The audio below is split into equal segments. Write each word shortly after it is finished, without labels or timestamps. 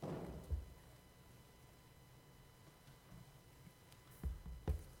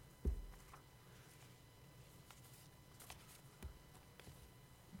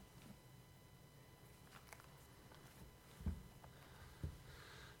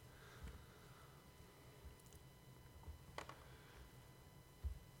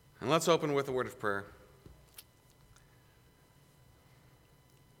And let's open with a word of prayer.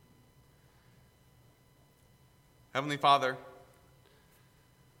 Heavenly Father,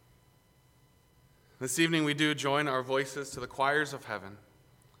 this evening we do join our voices to the choirs of heaven,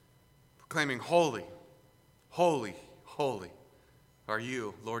 proclaiming, "Holy, holy, holy are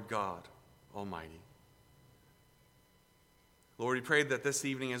you, Lord God Almighty." Lord, we pray that this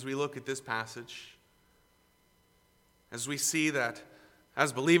evening as we look at this passage, as we see that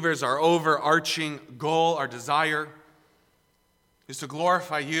as believers our overarching goal, our desire, is to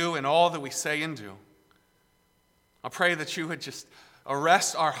glorify you in all that we say and do, I pray that you would just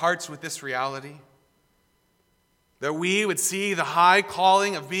arrest our hearts with this reality, that we would see the high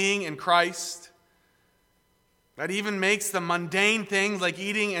calling of being in Christ, that even makes the mundane things like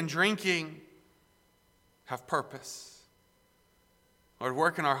eating and drinking have purpose. Lord,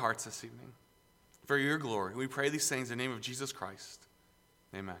 work in our hearts this evening for your glory. We pray these things in the name of Jesus Christ.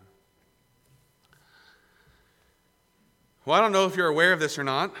 Amen. Well, I don't know if you're aware of this or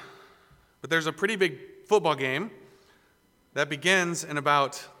not, but there's a pretty big football game that begins in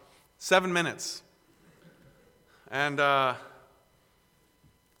about 7 minutes. And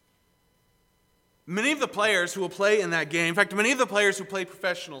many of the players who will play in that game, in fact, many of the players who play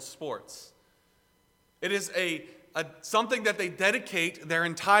professional sports, it is something that they dedicate their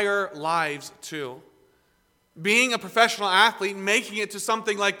entire lives to. Being a professional athlete, making it to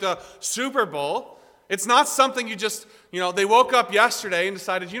something like the Super Bowl, it's not something you just, they woke up yesterday and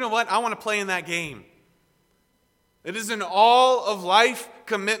decided, you know what, I want to play in that game. It is an all-of-life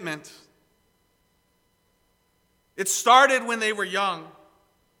commitment. It started when they were young.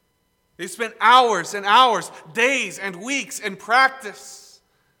 They spent hours and hours, days and weeks in practice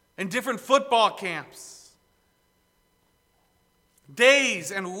in different football camps. Days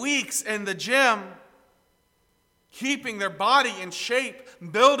and weeks in the gym, keeping their body in shape,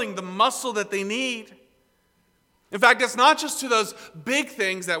 building the muscle that they need. In fact, it's not just to those big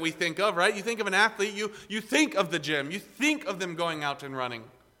things that we think of, right? You think of an athlete, you think of the gym, you think of them going out and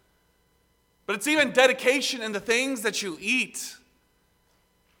running. But it's even dedication in the things that you eat.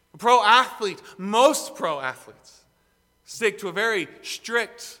 A pro athlete, most pro athletes, stick to a very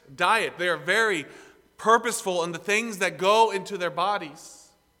strict diet. They are very purposeful in the things that go into their bodies.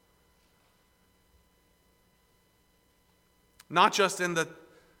 Not just in the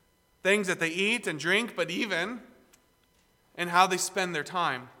things that they eat and drink, but even in how they spend their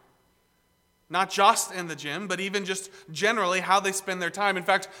time. Not just in the gym, but even just generally how they spend their time. In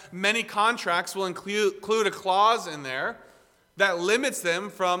fact, many contracts will include a clause in there that limits them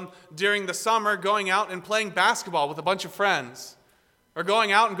from, during the summer, going out and playing basketball with a bunch of friends, or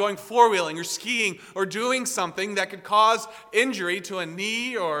going out and going four-wheeling or skiing or doing something that could cause injury to a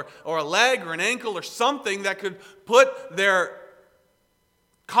knee or a leg or an ankle or something that could put their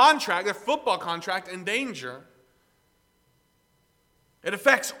football contract in danger. It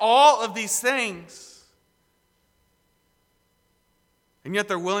affects all of these things. And yet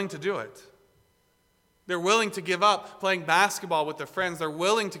they're willing to do it. They're willing to give up playing basketball with their friends. They're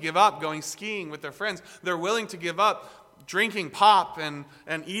willing to give up going skiing with their friends. They're willing to give up drinking pop and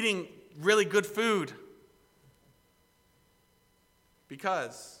eating really good food.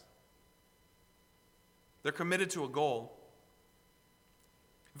 Because they're committed to a goal.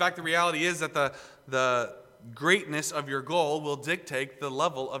 In fact, the reality is that the greatness of your goal will dictate the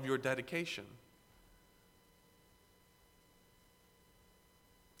level of your dedication.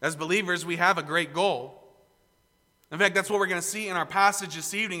 As believers, we have a great goal. In fact, that's what we're going to see in our passage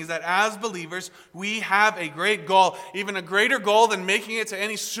this evening, is that as believers, we have a great goal, even a greater goal than making it to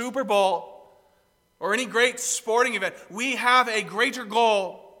any Super Bowl or any great sporting event. We have a greater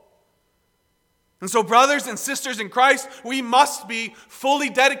goal. And so, brothers and sisters in Christ, we must be fully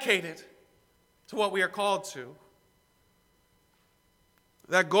dedicated to what we are called to.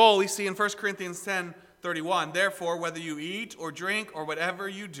 That goal we see in 1 Corinthians 10:31. Therefore, whether you eat or drink or whatever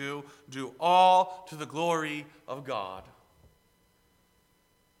you do, do all to the glory of God.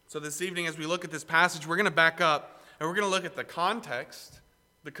 So this evening, as we look at this passage, we're going to back up and we're going to look at the context,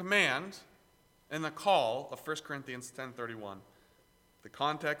 the command, and the call of 1 Corinthians 10:31. The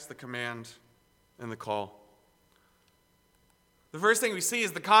context, the command, and the call. The first thing we see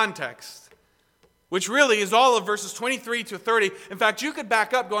is the context, which really is all of verses 23 to 30. In fact, you could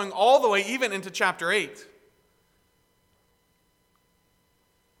back up going all the way even into chapter 8.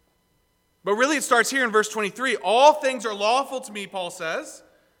 But really it starts here in verse 23. All things are lawful to me, Paul says,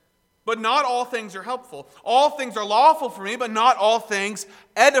 but not all things are helpful. All things are lawful for me, but not all things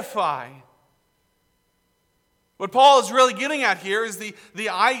edify. What Paul is really getting at here is the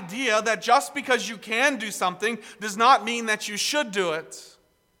idea that just because you can do something does not mean that you should do it.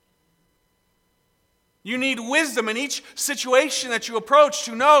 You need wisdom in each situation that you approach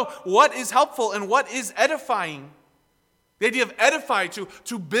to know what is helpful and what is edifying. The idea of edify,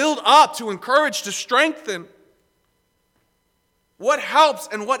 to build up, to encourage, to strengthen. What helps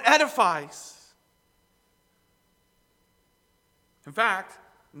and what edifies. In fact,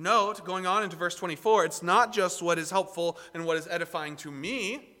 note, going on into verse 24, it's not just what is helpful and what is edifying to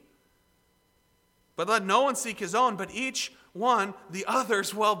me, but let no one seek his own, but each one the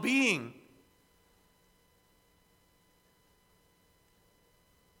other's well-being.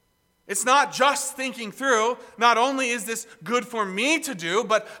 It's not just thinking through, not only is this good for me to do,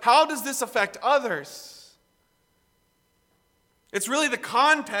 but how does this affect others? It's really the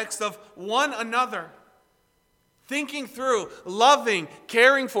context of one another. Thinking through, loving,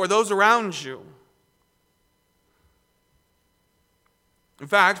 caring for those around you. In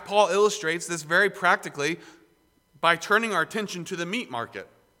fact, Paul illustrates this very practically by turning our attention to the meat market.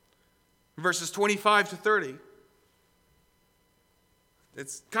 Verses 25 to 30.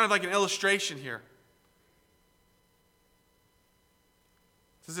 It's kind of like an illustration here.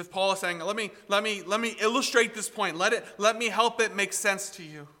 It's as if Paul is saying, let me illustrate this point. Let me help it make sense to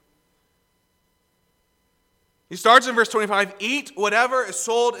you. He starts in verse 25, eat whatever is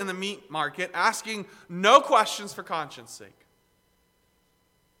sold in the meat market, asking no questions for conscience sake.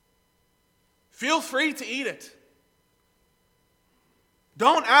 Feel free to eat it.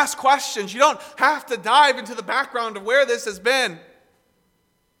 Don't ask questions. You don't have to dive into the background of where this has been.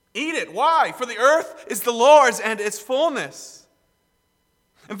 Eat it. Why? For the earth is the Lord's and its fullness.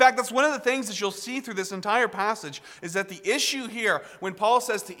 In fact, that's one of the things that you'll see through this entire passage is that the issue here, when Paul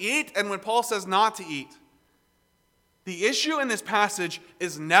says to eat and when Paul says not to eat, the issue in this passage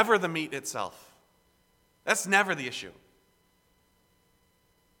is never the meat itself. That's never the issue.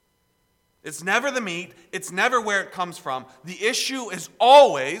 It's never the meat. It's never where it comes from. The issue is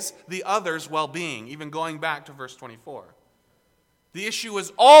always the other's well-being, even going back to verse 24. The issue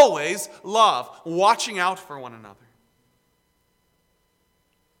is always love, watching out for one another.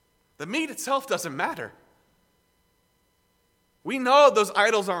 The meat itself doesn't matter. We know those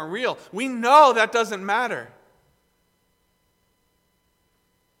idols aren't real. We know that doesn't matter.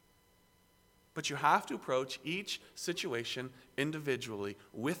 But you have to approach each situation individually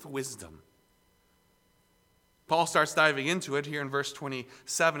with wisdom. Paul starts diving into it here in verse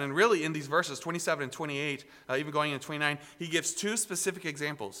 27, and really in these verses, 27 and 28, even going into 29, he gives two specific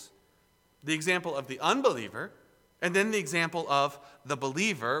examples. The example of the unbeliever, and then the example of the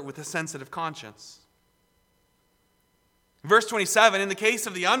believer with a sensitive conscience. Verse 27, in the case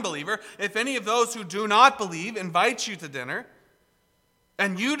of the unbeliever, if any of those who do not believe invite you to dinner,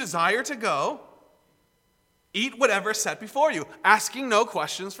 and you desire to go, eat whatever is set before you, asking no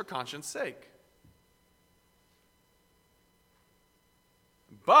questions for conscience sake.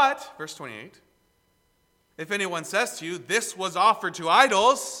 But, verse 28, if anyone says to you, this was offered to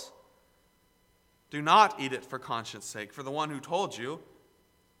idols, do not eat it for conscience sake, for the one who told you,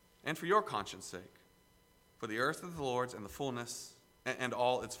 and for your conscience sake. For the earth is the Lord's and the fullness, and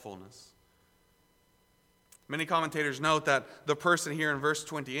all its fullness. Many commentators note that the person here in verse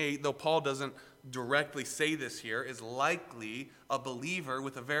 28, though Paul doesn't directly say this here, is likely a believer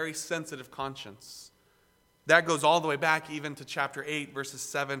with a very sensitive conscience. That goes all the way back even to chapter 8, verses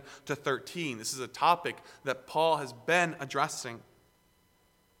 7 to 13. This is a topic that Paul has been addressing.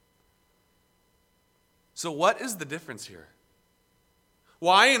 So what is the difference here?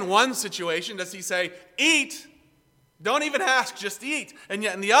 Why in one situation does he say, eat? Don't even ask, just eat. And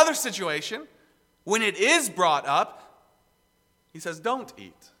yet in the other situation, when it is brought up, he says, don't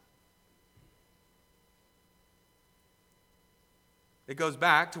eat. It goes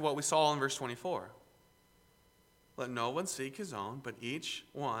back to what we saw in verse 24. Let no one seek his own, but each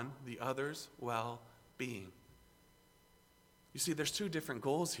one the other's well-being. You see, there's two different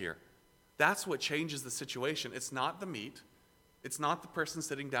goals here. That's what changes the situation. It's not the meat. It's not the person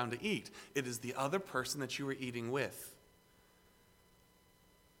sitting down to eat. It is the other person that you are eating with.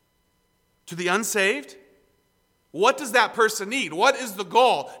 To the unsaved, what does that person need? What is the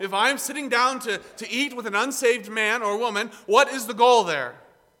goal? If I'm sitting down to eat with an unsaved man or woman, what is the goal there?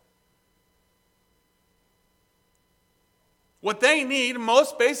 What they need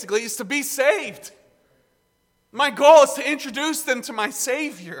most basically is to be saved. My goal is to introduce them to my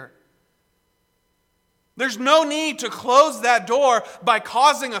Savior. There's no need to close that door by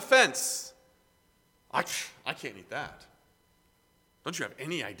causing offense. I can't eat that. Don't you have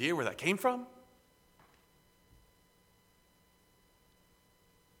any idea where that came from?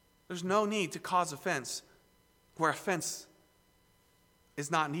 There's no need to cause offense where offense is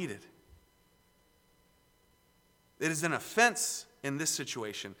not needed. It is an offense in this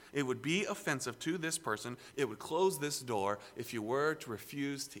situation. It would be offensive to this person. It would close this door if you were to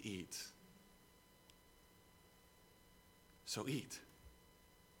refuse to eat. So eat.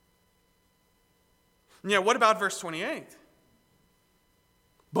 Yeah, what about verse 28?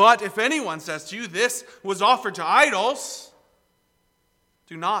 But if anyone says to you, this was offered to idols,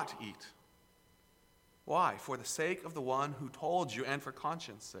 do not eat. Why? For the sake of the one who told you, and for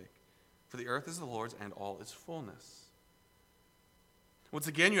conscience' sake. For the earth is the Lord's and all its fullness. Once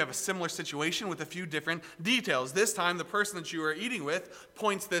again, you have a similar situation with a few different details. This time, the person that you are eating with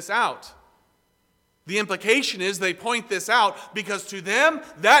points this out. The implication is they point this out because to them,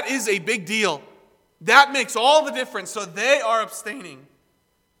 that is a big deal. That makes all the difference, so they are abstaining.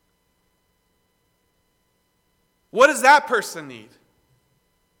 What does that person need?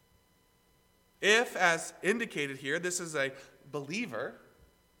 If, as indicated here, this is a believer,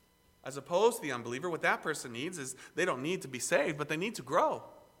 as opposed to the unbeliever, what that person needs is they don't need to be saved, but they need to grow.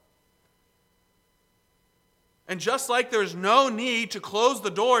 And just like there's no need to close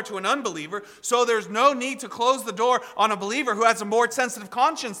the door to an unbeliever, so there's no need to close the door on a believer who has a more sensitive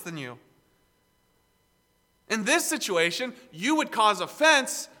conscience than you. In this situation, you would cause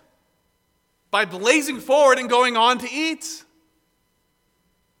offense by blazing forward and going on to eat.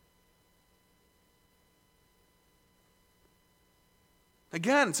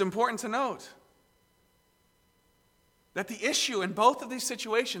 Again, it's important to note that the issue in both of these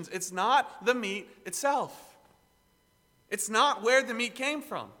situations, it's not the meat itself. It's not where the meat came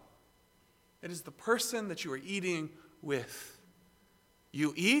from. It is the person that you are eating with.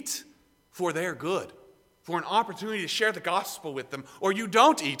 You eat for their good, for an opportunity to share the gospel with them, or you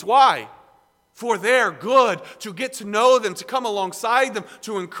don't eat. Why? For their good, to get to know them, to come alongside them,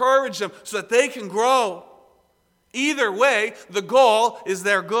 to encourage them so that they can grow. Either way, the goal is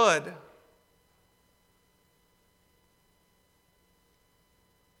their good. In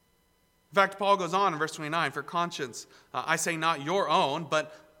fact, Paul goes on in verse 29, for conscience, I say not your own,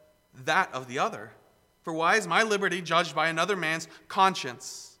 but that of the other. For why is my liberty judged by another man's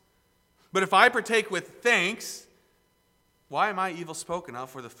conscience? But if I partake with thanks, why am I evil spoken of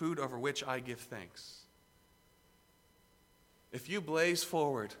for the food over which I give thanks? If you blaze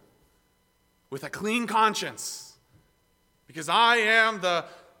forward with a clean conscience, because I am the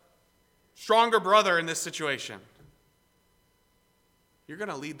stronger brother in this situation, you're going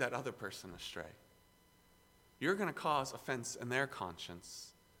to lead that other person astray. You're going to cause offense in their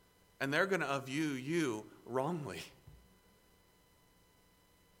conscience, and they're going to view you wrongly.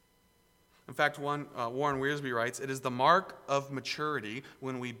 In fact, Warren Wiersbe writes, it is the mark of maturity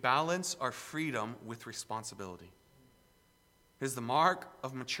when we balance our freedom with responsibility. It is the mark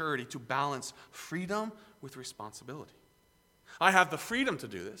of maturity to balance freedom with responsibility. I have the freedom to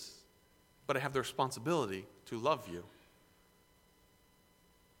do this, but I have the responsibility to love you.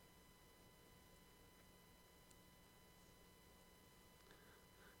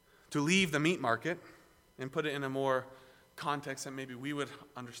 To leave the meat market and put it in a more context that maybe we would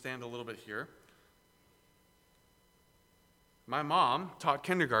understand a little bit here. My mom taught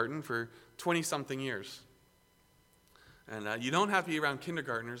kindergarten for 20-something years. And you don't have to be around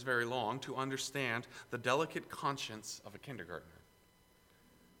kindergartners very long to understand the delicate conscience of a kindergartner.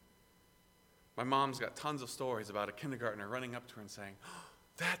 My mom's got tons of stories about a kindergartner running up to her and saying, oh,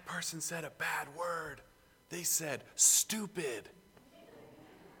 that person said a bad word. They said stupid.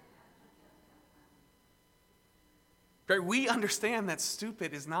 Right? We understand that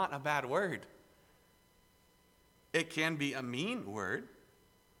stupid is not a bad word. It can be a mean word.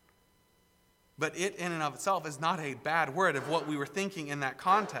 But it in and of itself is not a bad word of what we were thinking in that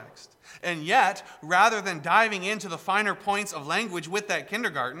context. And yet, rather than diving into the finer points of language with that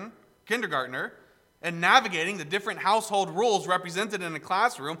kindergartner and navigating the different household rules represented in a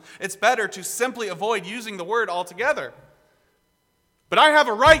classroom, it's better to simply avoid using the word altogether. But I have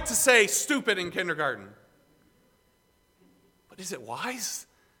a right to say stupid in kindergarten. But is it wise?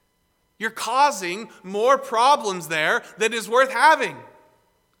 You're causing more problems there than is worth having.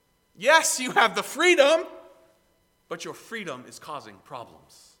 Yes, you have the freedom, but your freedom is causing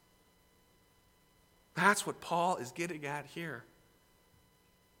problems. That's what Paul is getting at here.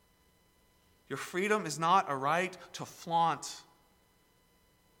 Your freedom is not a right to flaunt,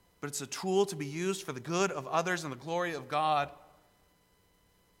 but it's a tool to be used for the good of others and the glory of God.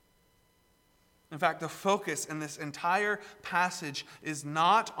 In fact, the focus in this entire passage is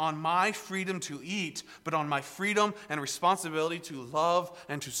not on my freedom to eat, but on my freedom and responsibility to love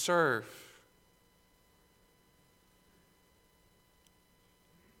and to serve.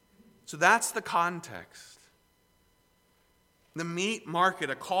 So that's the context. The meat market,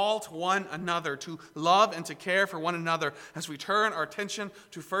 a call to one another, to love and to care for one another, as we turn our attention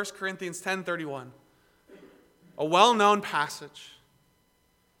to 1 Corinthians 10:31, a well-known passage.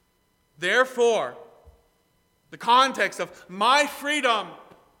 Therefore, the context of my freedom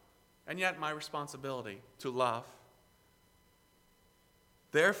and yet my responsibility to love.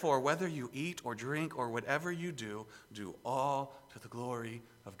 Therefore, whether you eat or drink or whatever you do, do all to the glory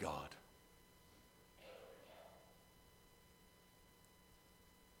of God.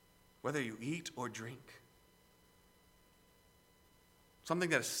 Whether you eat or drink, something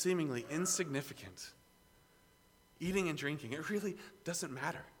that is seemingly insignificant, eating and drinking, it really doesn't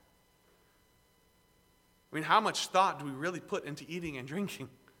matter. I mean, how much thought do we really put into eating and drinking?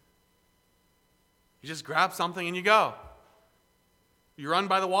 You just grab something and you go. You run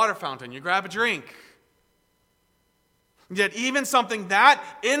by the water fountain, you grab a drink. Yet even something that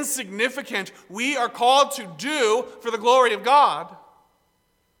insignificant we are called to do for the glory of God.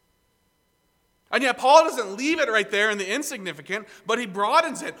 And yet Paul doesn't leave it right there in the insignificant, but he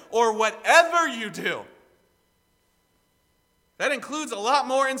broadens it, or whatever you do. That includes a lot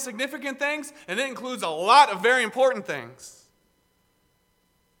more insignificant things, and it includes a lot of very important things.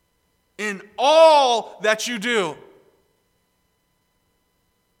 In all that you do,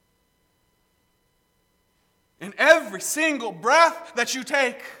 in every single breath that you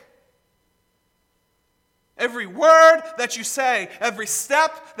take, every word that you say, every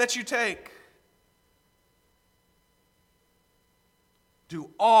step that you take, do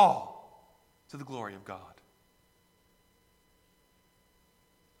all to the glory of God.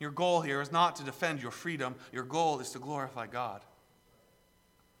 Your goal here is not to defend your freedom. Your goal is to glorify God.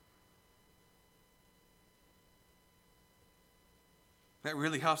 That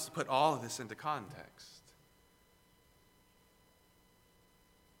really helps to put all of this into context.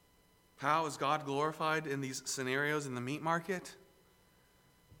 How is God glorified in these scenarios in the meat market?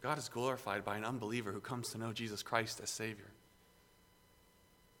 God is glorified by an unbeliever who comes to know Jesus Christ as Savior.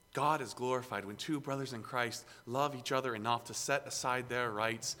 God is glorified when two brothers in Christ love each other enough to set aside their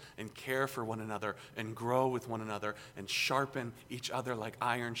rights and care for one another and grow with one another and sharpen each other like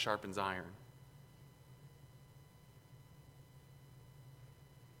iron sharpens iron.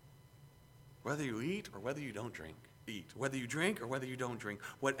 Whether you eat or whether you don't eat, whether you drink or whether you don't drink,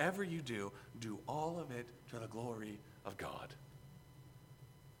 whatever you do, do all of it to the glory of God.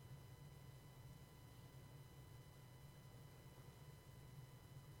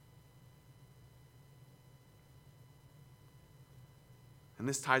 And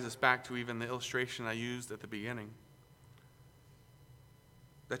this ties us back to even the illustration I used at the beginning.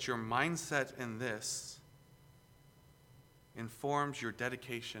 That your mindset in this informs your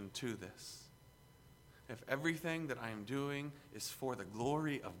dedication to this. If everything that I am doing is for the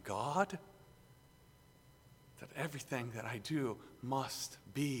glory of God, that everything that I do must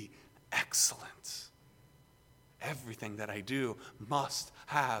be excellent. Everything that I do must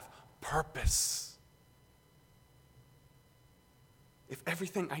have purpose. If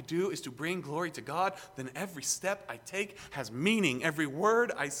everything I do is to bring glory to God, then every step I take has meaning. Every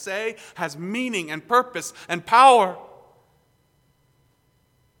word I say has meaning and purpose and power.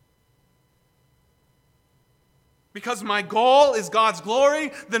 Because my goal is God's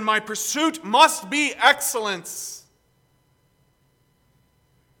glory, then my pursuit must be excellence.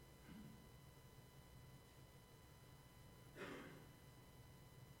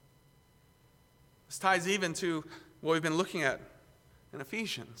 This ties even to what we've been looking at in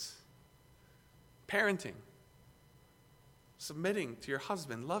Ephesians. Parenting. Submitting to your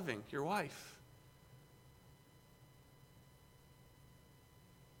husband, loving your wife.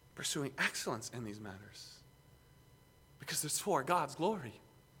 Pursuing excellence in these matters. Because it's for God's glory.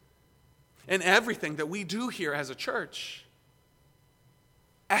 In everything that we do here as a church.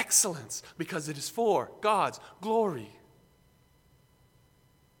 Excellence, because it is for God's glory.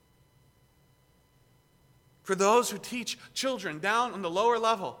 For those who teach children down on the lower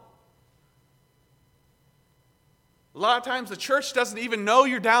level. A lot of times the church doesn't even know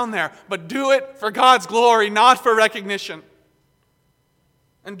you're down there, but do it for God's glory, not for recognition.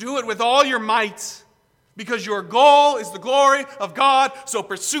 And do it with all your might, because your goal is the glory of God, so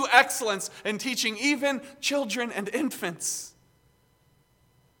pursue excellence in teaching even children and infants.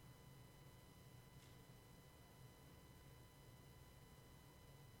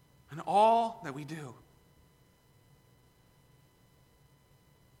 And all that we do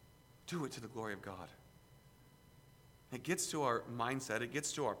it to the glory of God. It gets to our mindset, it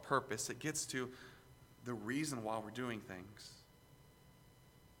gets to our purpose, it gets to the reason why we're doing things.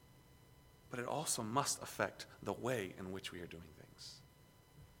 But it also must affect the way in which we are doing things.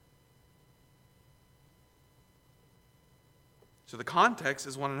 So the context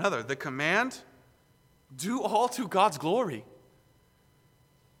is one another. The command, do all to God's glory.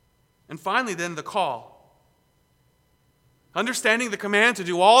 And finally, then, the call. Understanding the command to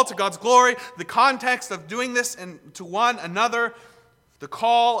do all to God's glory, the context of doing this and to one another, the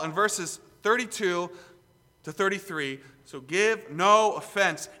call in verses 32 to 33. So give no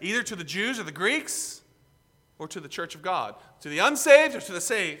offense, either to the Jews or the Greeks, or to the church of God, to the unsaved or to the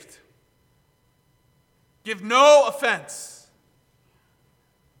saved. Give no offense.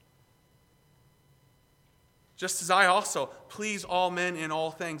 Just as I also please all men in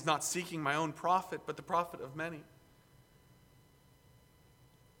all things, not seeking my own profit, but the profit of many.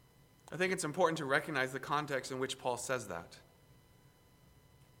 I think it's important to recognize the context in which Paul says that.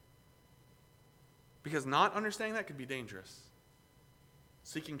 Because not understanding that could be dangerous.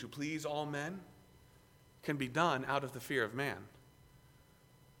 Seeking to please all men can be done out of the fear of man.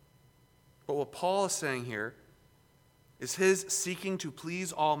 But what Paul is saying here is his seeking to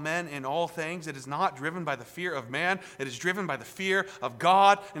please all men in all things. It is not driven by the fear of man. It is driven by the fear of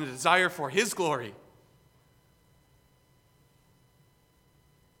God and a desire for his glory.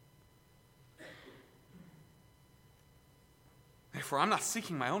 Therefore, I'm not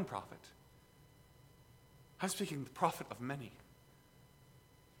seeking my own profit. I'm seeking the profit of many.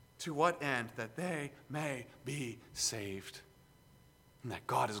 To what end? That they may be saved. And that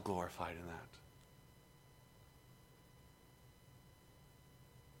God is glorified in that.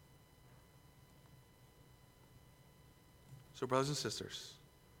 So, brothers and sisters,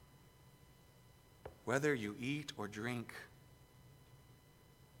 whether you eat or drink,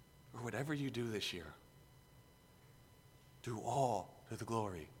 or whatever you do this year, do all to the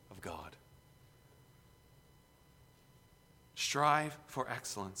glory of God. Strive for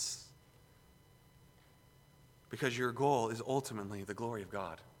excellence, because your goal is ultimately the glory of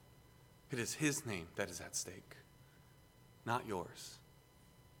God. It is His name that is at stake, not yours.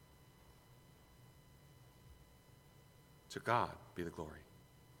 To God be the glory.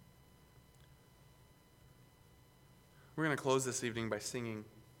 We're going to close this evening by singing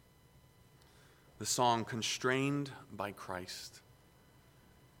the song Constrained by Christ.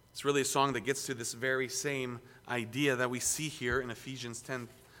 It's really a song that gets to this very same idea that we see here in Ephesians 10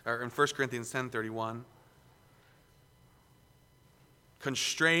 or in 1 Corinthians 10:31.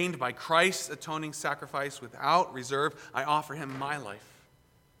 Constrained by Christ's atoning sacrifice without reserve, I offer him my life.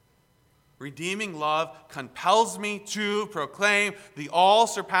 Redeeming love compels me to proclaim the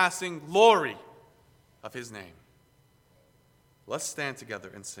all-surpassing glory of his name. Let's stand together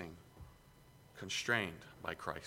and sing, Constrained by Christ.